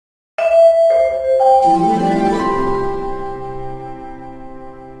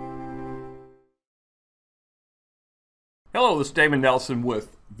Hello, this is Damon Nelson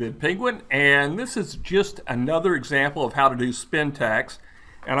with VidPenguin, and this is just another example of how to do spintax.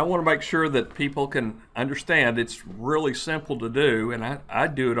 And I want to make sure that people can understand it's really simple to do, and I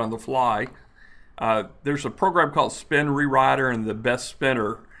do it on the fly. There's a program called Spin Rewriter and the Best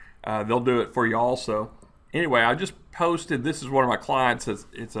Spinner. They'll do it for you also. Anyway, I just posted, this is one of my clients,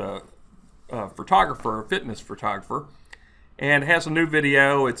 it's a photographer, a fitness photographer, and has a new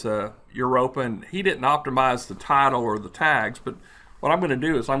video. It's a Europa, and he didn't optimize the title or the tags, but what I'm going to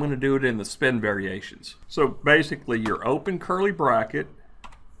do is I'm going to do it in the spin variations. So basically, your open curly bracket,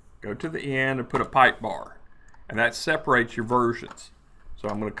 go to the end and put a pipe bar, and that separates your versions. So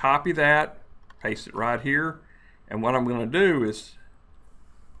I'm going to copy that, paste it right here, and what I'm going to do is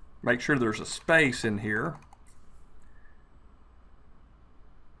make sure there's a space in here.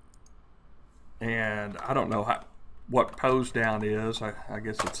 And I don't know what pose down is. I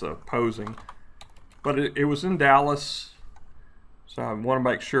guess it's a posing, but it was in Dallas, so I want to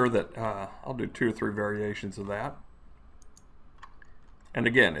make sure that I'll do 2 or 3 variations of that. And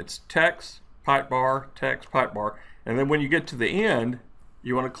again, it's text, pipe bar, text, pipe bar, and then when you get to the end,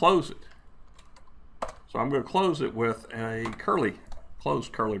 you want to close it. So I'm going to close it with a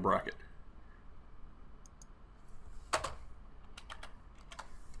closed curly bracket.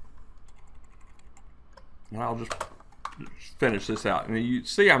 And I'll just finish this out. And you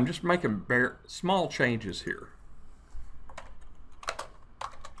see I'm just making small changes here.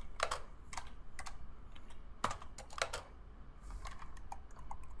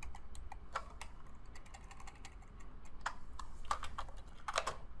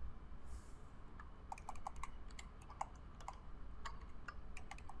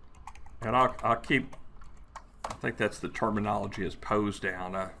 And I'll keep, I think that's the terminology, is pose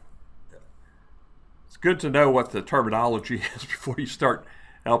down. It's good to know what the terminology is before you start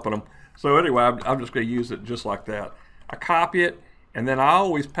helping them. So anyway, I'm just going to use it just like that. I copy it, and then I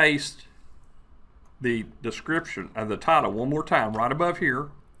always paste the description of the title one more time right above here.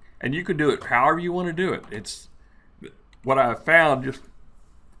 And you can do it however you want to do it. It's what I found just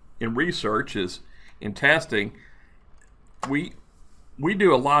in research is in testing, we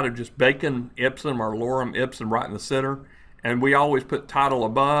do a lot of just bacon ipsum or lorem ipsum right in the center, and we always put title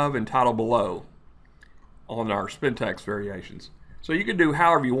above and title below on our spintax variations. So you can do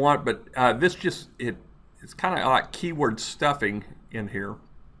however you want, but this just, it's kind of like keyword stuffing in here.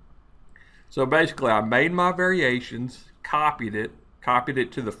 So basically I made my variations, copied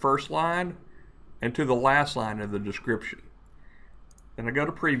it to the first line and to the last line of the description. Then I go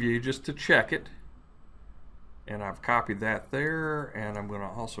to preview just to check it, and I've copied that there, and I'm going to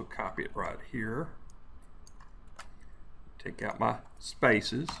also copy it right here. Take out my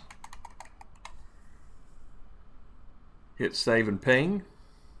spaces. Hit save and ping,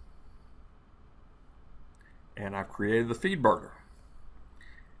 and I've created the feed burner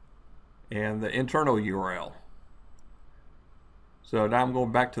and the internal URL. So now I'm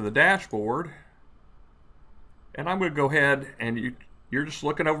going back to the dashboard, and I'm going to go ahead, and you're just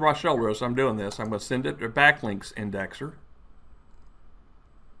looking over my shoulder as I'm doing this. I'm going to send it to backlinks indexer,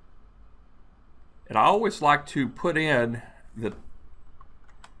 and I always like to put in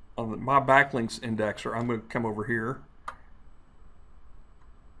on my backlinks indexer. I'm going to come over here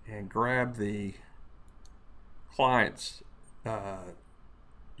and grab the client's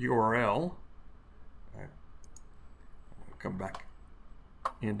URL. I'll come back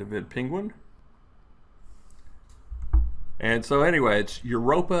into VidPenguin. And so anyway, it's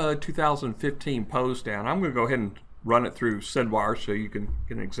Europa 2015 pose down. I'm going to go ahead and run it through SendWire so you can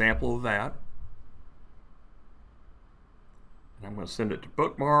get an example of that. And I'm going to send it to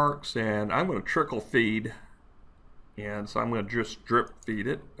bookmarks, and I'm going to trickle feed. And so I'm going to just drip feed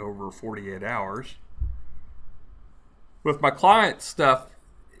it over 48 hours. With my client stuff,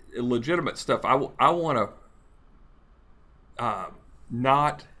 legitimate stuff, I want to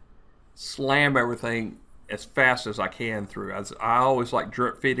not slam everything as fast as I can through. As I always like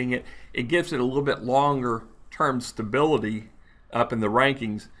drip feeding it. It gives it a little bit longer term stability up in the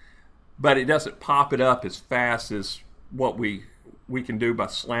rankings, but it doesn't pop it up as fast as what we can do by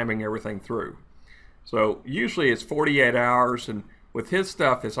slamming everything through. So usually it's 48 hours, and with his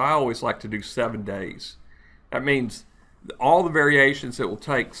stuff is I always like to do 7 days. That means all the variations, it will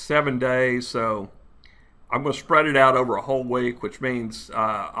take 7 days, so I'm going to spread it out over a whole week, which means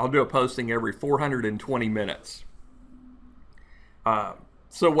I'll do a posting every 420 minutes.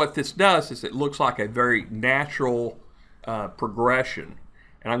 So what this does is it looks like a very natural progression,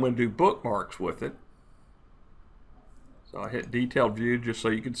 and I'm going to do bookmarks with it. So I hit detailed view just so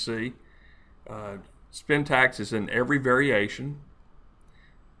you can see. Spintax is in every variation,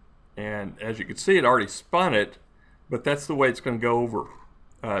 and as you can see, it already spun it, but that's the way it's going to go over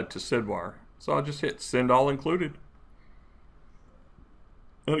to SendWire. So I'll just hit Send All Included.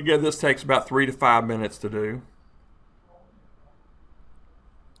 And again, this takes about 3 to 5 minutes to do.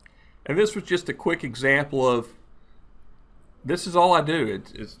 And this was just a quick example of, this is all I do.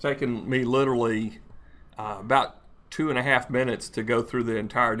 It's taken me literally about 2.5 minutes to go through the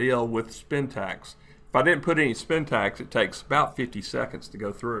entire deal with spintax. If I didn't put any spintax, it takes about 50 seconds to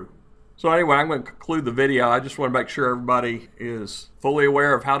go through. So anyway, I'm going to conclude the video. I just want to make sure everybody is fully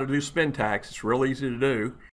aware of how to do spintax. It's real easy to do.